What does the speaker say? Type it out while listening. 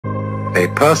A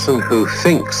person who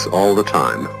thinks all the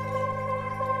time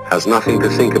has nothing to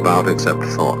think about except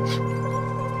thoughts.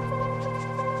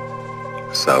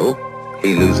 So,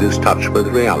 he loses touch with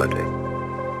reality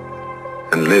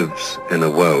and lives in a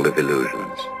world of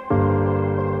illusions.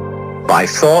 By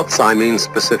thoughts, I mean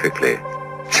specifically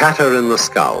chatter in the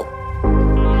skull,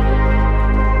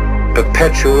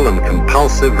 perpetual and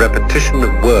compulsive repetition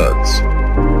of words,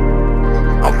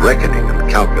 of reckoning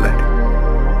and calculating.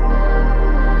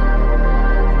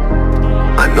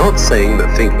 I'm not saying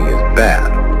that thinking is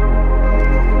bad.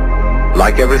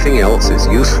 Like everything else, is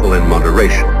useful in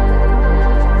moderation.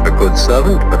 A good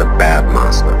servant, but a bad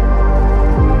master.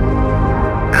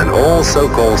 And all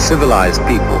so-called civilized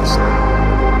peoples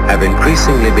have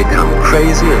increasingly become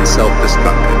crazy and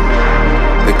self-destructive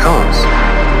because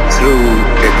through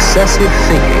excessive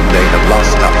thinking they have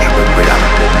lost touch with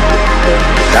reality.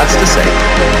 That's to say,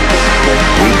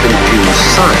 we confuse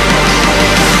science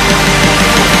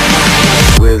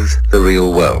with the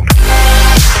real world.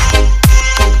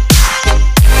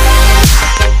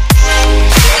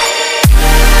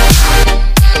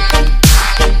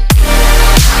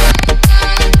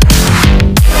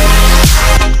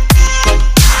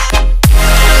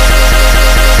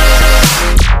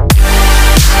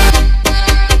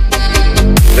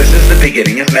 This is the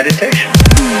beginning of meditation.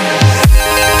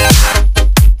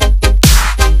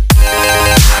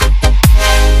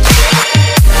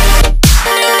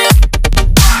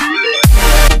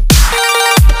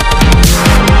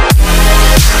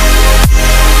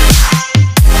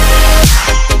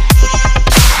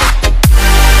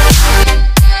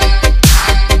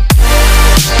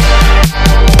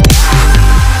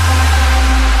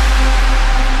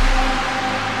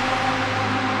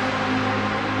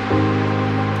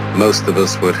 Most of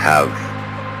us would have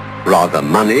rather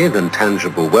money than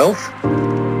tangible wealth,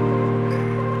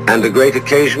 and a great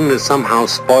occasion is somehow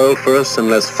spoiled for us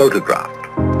unless photographed.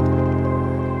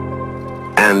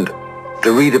 And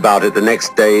to read about it the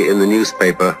next day in the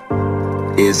newspaper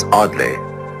is oddly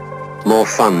more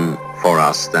fun for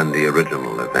us than the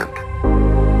original event.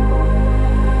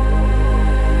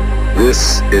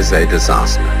 This is a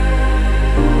disaster,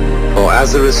 for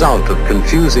as a result of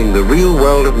confusing the real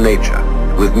world of nature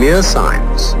with mere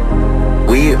signs,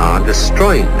 we are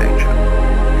destroying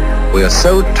nature. We are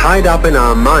so tied up in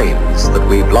our minds that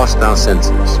we've lost our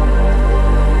senses.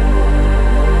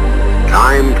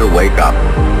 Time to wake up.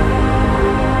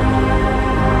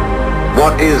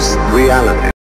 What is reality?